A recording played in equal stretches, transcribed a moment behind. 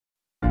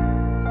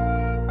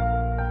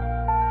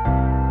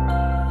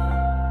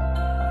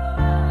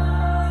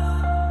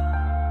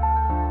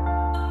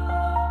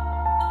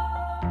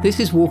This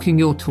is Walking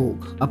Your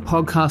Talk, a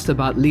podcast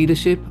about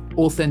leadership,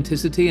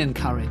 authenticity, and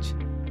courage.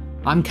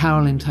 I'm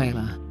Carolyn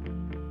Taylor.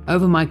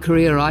 Over my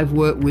career, I've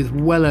worked with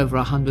well over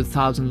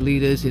 100,000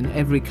 leaders in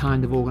every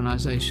kind of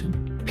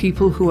organization.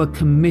 People who are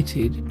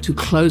committed to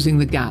closing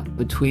the gap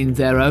between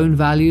their own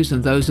values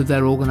and those of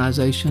their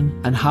organization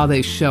and how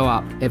they show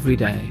up every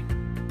day.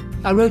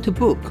 I wrote a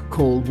book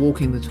called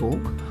Walking the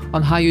Talk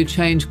on how you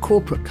change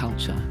corporate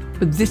culture,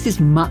 but this is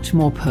much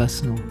more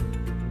personal.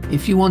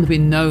 If you want to be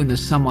known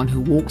as someone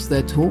who walks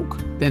their talk,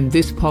 then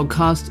this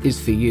podcast is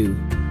for you.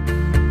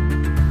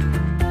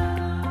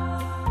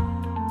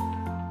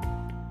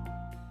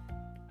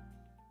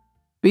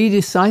 Be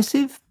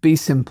decisive, be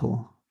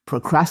simple.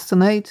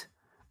 Procrastinate,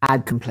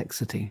 add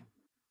complexity.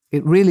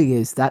 It really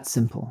is that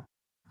simple.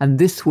 And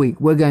this week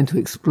we're going to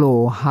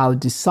explore how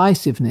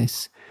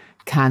decisiveness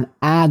can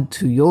add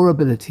to your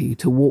ability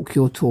to walk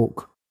your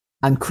talk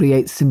and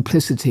create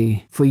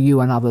simplicity for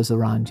you and others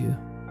around you.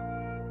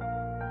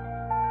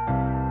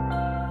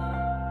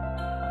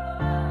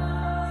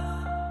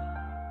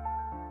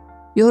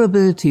 Your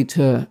ability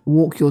to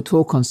walk your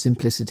talk on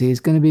simplicity is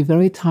going to be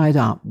very tied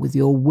up with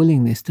your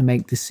willingness to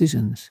make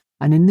decisions.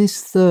 And in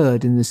this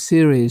third in the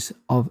series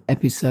of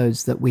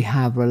episodes that we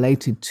have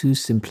related to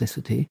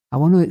simplicity, I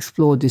want to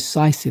explore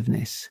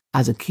decisiveness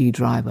as a key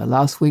driver.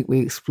 Last week we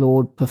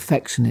explored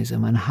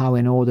perfectionism and how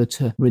in order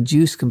to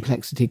reduce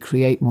complexity,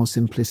 create more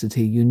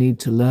simplicity, you need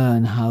to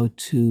learn how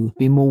to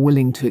be more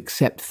willing to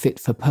accept fit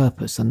for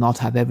purpose and not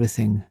have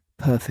everything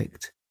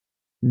perfect.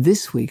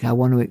 This week, I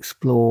want to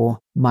explore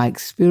my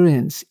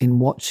experience in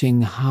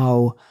watching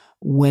how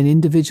when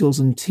individuals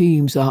and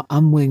teams are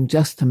unwilling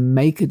just to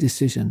make a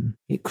decision,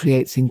 it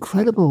creates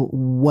incredible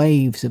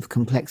waves of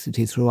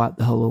complexity throughout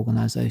the whole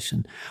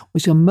organization,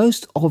 which are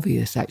most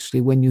obvious actually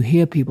when you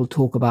hear people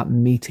talk about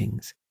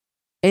meetings.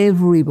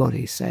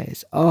 Everybody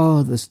says,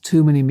 oh, there's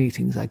too many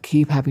meetings. I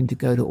keep having to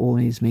go to all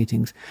these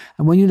meetings.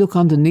 And when you look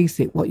underneath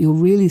it, what you're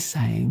really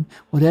saying,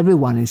 what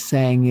everyone is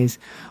saying is,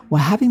 we're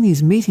having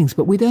these meetings,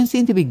 but we don't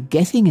seem to be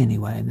getting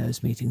anywhere in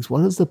those meetings.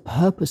 What is the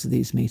purpose of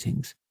these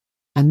meetings?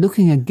 And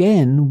looking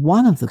again,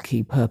 one of the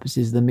key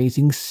purposes of the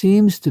meeting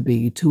seems to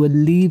be to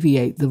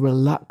alleviate the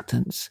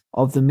reluctance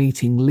of the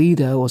meeting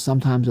leader or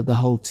sometimes of the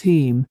whole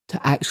team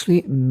to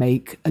actually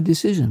make a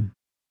decision.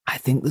 I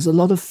think there's a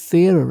lot of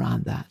fear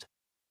around that.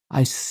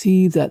 I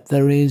see that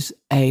there is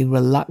a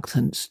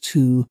reluctance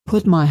to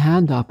put my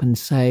hand up and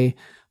say,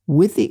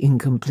 with the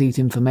incomplete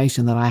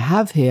information that I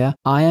have here,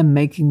 I am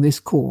making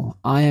this call.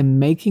 I am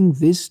making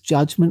this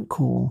judgment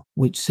call,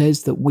 which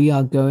says that we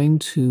are going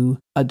to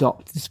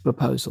adopt this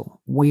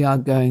proposal. We are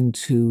going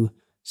to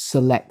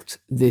select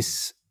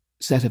this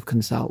set of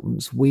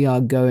consultants. We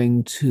are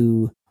going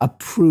to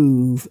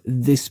approve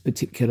this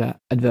particular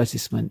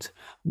advertisement.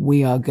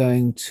 We are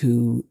going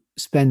to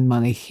spend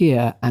money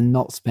here and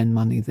not spend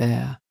money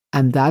there.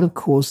 And that, of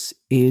course,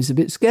 is a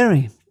bit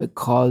scary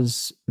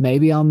because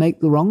maybe I'll make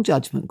the wrong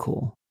judgment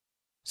call.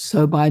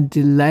 So by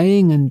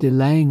delaying and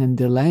delaying and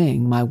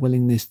delaying my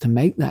willingness to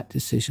make that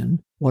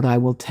decision, what I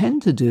will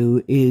tend to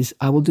do is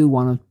I will do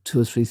one of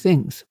two or three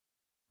things.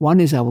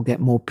 One is I will get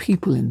more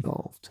people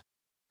involved.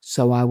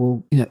 So I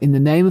will, in the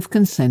name of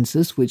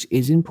consensus, which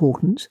is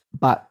important,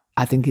 but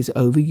I think is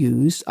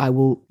overused, I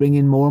will bring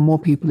in more and more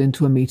people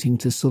into a meeting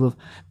to sort of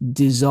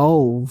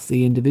dissolve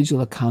the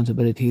individual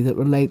accountability that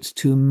relates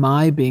to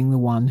my being the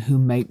one who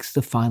makes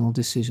the final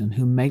decision,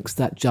 who makes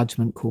that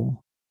judgment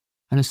call.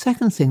 And a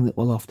second thing that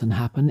will often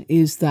happen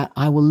is that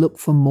I will look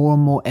for more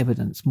and more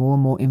evidence, more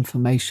and more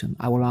information.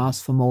 I will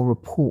ask for more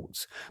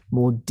reports,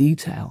 more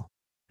detail.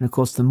 And of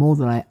course, the more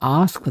that I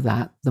ask for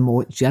that, the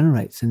more it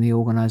generates in the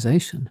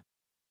organization.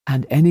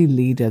 And any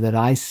leader that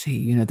I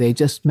see, they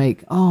just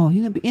make,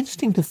 it'd be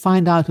interesting to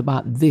find out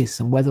about this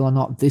and whether or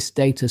not this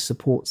data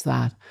supports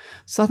that.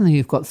 Suddenly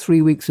you've got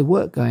 3 weeks of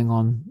work going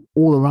on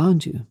all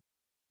around you.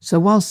 So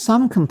while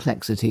some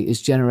complexity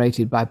is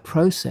generated by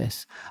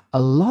process,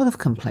 a lot of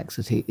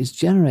complexity is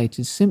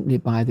generated simply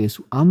by this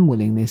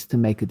unwillingness to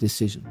make a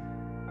decision.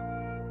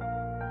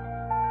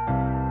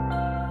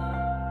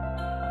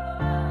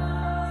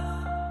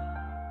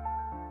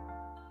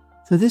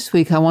 So this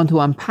week I want to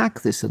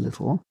unpack this a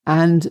little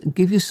and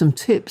give you some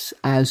tips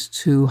as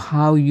to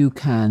how you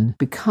can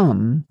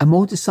become a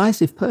more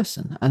decisive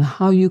person and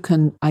how you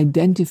can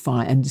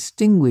identify and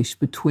distinguish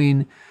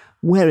between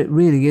where it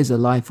really is a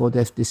life or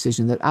death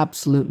decision that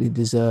absolutely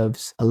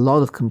deserves a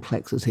lot of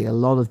complexity, a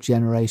lot of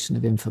generation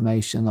of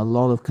information, a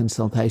lot of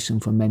consultation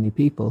from many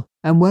people,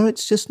 and where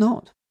it's just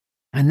not.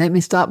 And let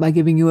me start by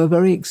giving you a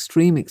very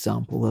extreme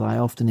example that I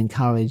often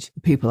encourage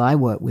the people I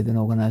work with in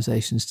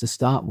organizations to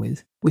start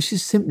with, which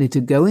is simply to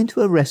go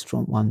into a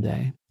restaurant one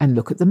day and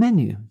look at the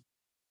menu.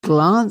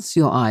 Glance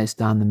your eyes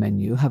down the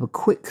menu, have a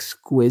quick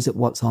squiz at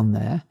what's on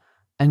there,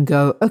 and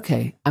go,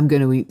 okay, I'm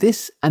going to eat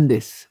this, and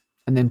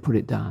then put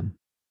it down.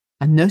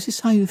 And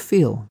notice how you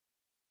feel.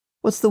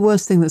 What's the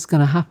worst thing that's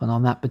going to happen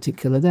on that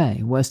particular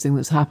day? Worst thing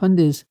that's happened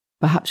is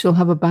perhaps you'll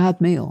have a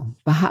bad meal.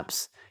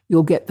 Perhaps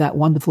you'll get that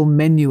wonderful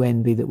menu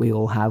envy that we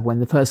all have when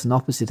the person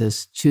opposite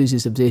us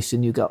chooses a dish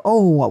and you go,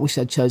 oh, I wish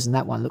I'd chosen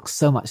that one. It looks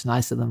so much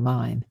nicer than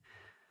mine.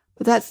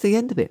 But that's the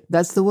end of it.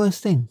 That's the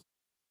worst thing.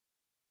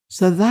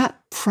 So that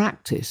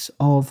practice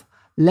of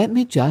let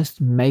me just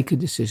make a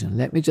decision,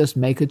 let me just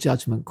make a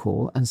judgment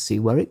call and see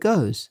where it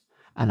goes.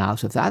 And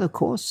out of that, of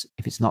course,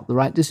 if it's not the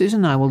right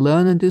decision, I will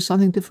learn and do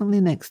something differently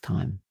next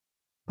time.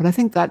 But I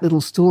think that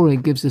little story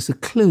gives us a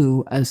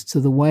clue as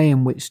to the way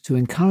in which to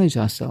encourage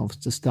ourselves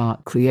to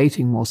start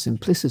creating more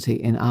simplicity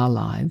in our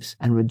lives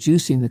and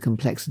reducing the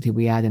complexity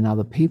we add in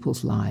other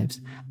people's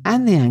lives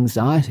and the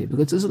anxiety,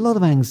 because there's a lot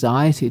of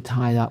anxiety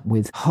tied up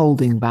with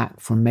holding back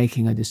from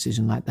making a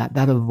decision like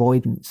that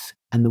avoidance,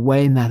 and the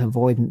way in that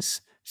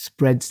avoidance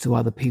spreads to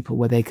other people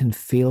where they can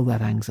feel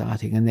that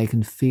anxiety and they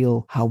can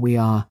feel how we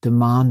are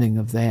demanding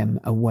of them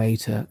a way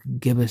to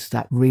give us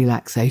that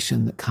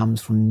relaxation that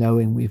comes from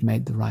knowing we've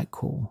made the right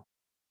call.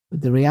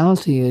 But the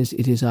reality is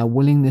it is our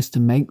willingness to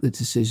make the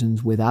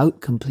decisions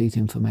without complete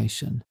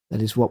information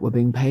that is what we're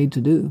being paid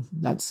to do.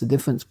 That's the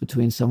difference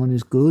between someone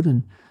who's good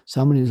and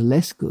someone who's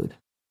less good.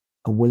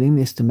 A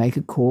willingness to make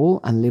a call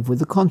and live with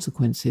the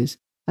consequences,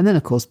 and then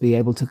of course be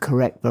able to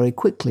correct very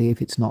quickly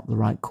if it's not the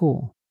right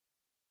call.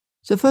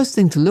 So first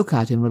thing to look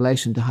at in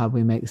relation to how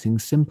we make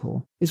things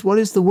simple is what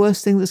is the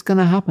worst thing that's going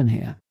to happen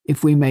here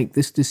if we make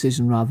this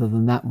decision rather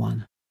than that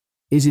one?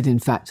 Is it in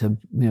fact a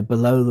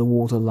below the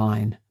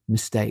waterline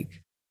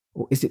mistake?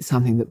 Or is it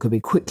something that could be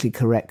quickly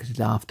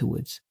corrected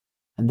afterwards?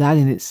 And that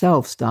in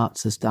itself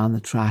starts us down the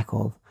track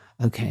of,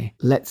 okay,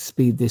 let's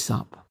speed this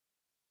up.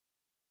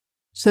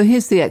 So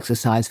here's the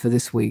exercise for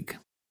this week.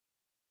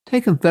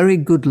 Take a very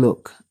good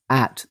look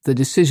at the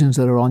decisions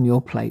that are on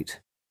your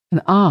plate.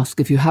 And ask,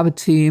 if you have a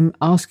team,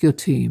 ask your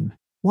team,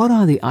 what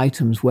are the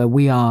items where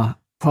we are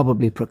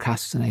probably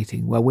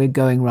procrastinating, where we're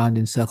going around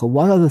in circle?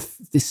 What are the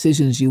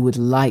decisions you would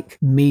like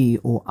me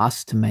or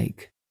us to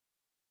make?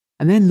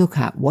 And then look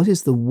at what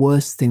is the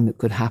worst thing that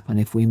could happen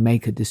if we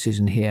make a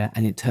decision here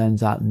and it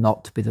turns out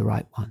not to be the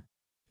right one?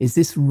 Is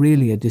this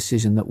really a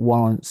decision that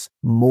warrants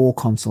more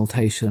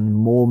consultation,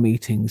 more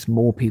meetings,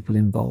 more people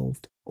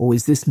involved? Or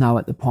is this now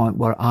at the point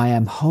where I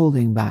am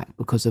holding back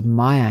because of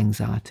my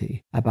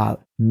anxiety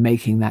about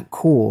making that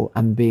call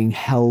and being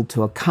held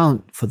to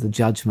account for the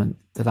judgment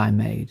that I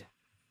made?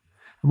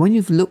 And when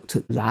you've looked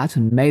at that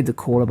and made the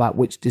call about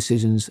which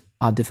decisions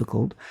are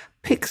difficult,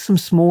 pick some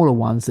smaller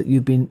ones that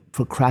you've been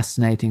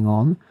procrastinating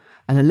on,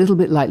 and a little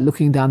bit like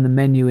looking down the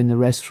menu in the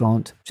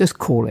restaurant, just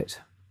call it.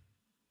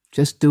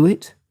 Just do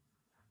it.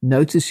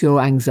 Notice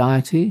your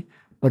anxiety,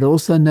 but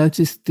also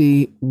notice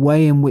the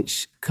way in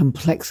which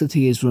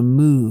complexity is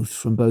removed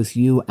from both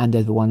you and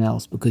everyone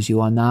else, because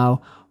you are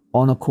now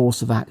on a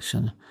course of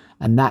action.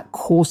 And that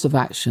course of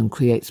action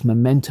creates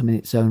momentum in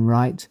its own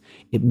right.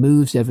 It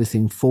moves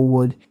everything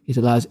forward. It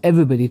allows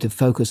everybody to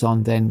focus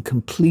on then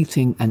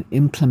completing and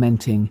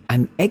implementing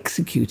and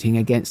executing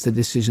against the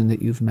decision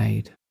that you've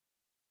made.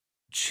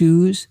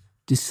 Choose,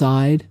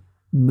 decide,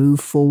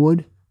 move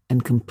forward,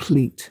 and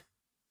complete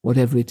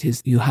whatever it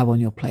is you have on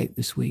your plate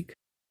this week.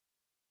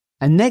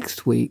 And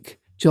next week,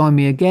 join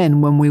me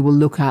again when we will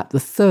look at the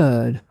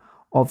third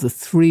of the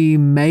three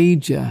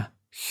major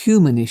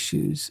human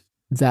issues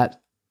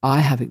that I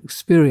have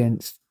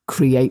experienced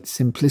create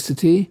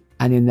simplicity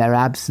and in their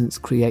absence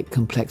create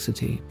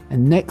complexity.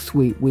 And next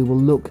week, we will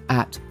look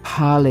at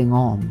piling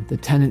on, the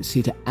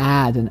tendency to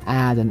add and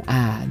add and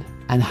add,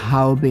 and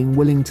how being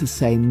willing to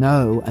say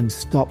no and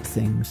stop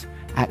things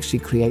actually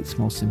creates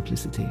more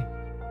simplicity.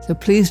 So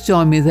please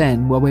join me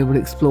then where we will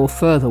explore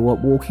further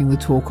what walking the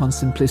talk on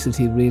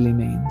simplicity really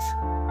means.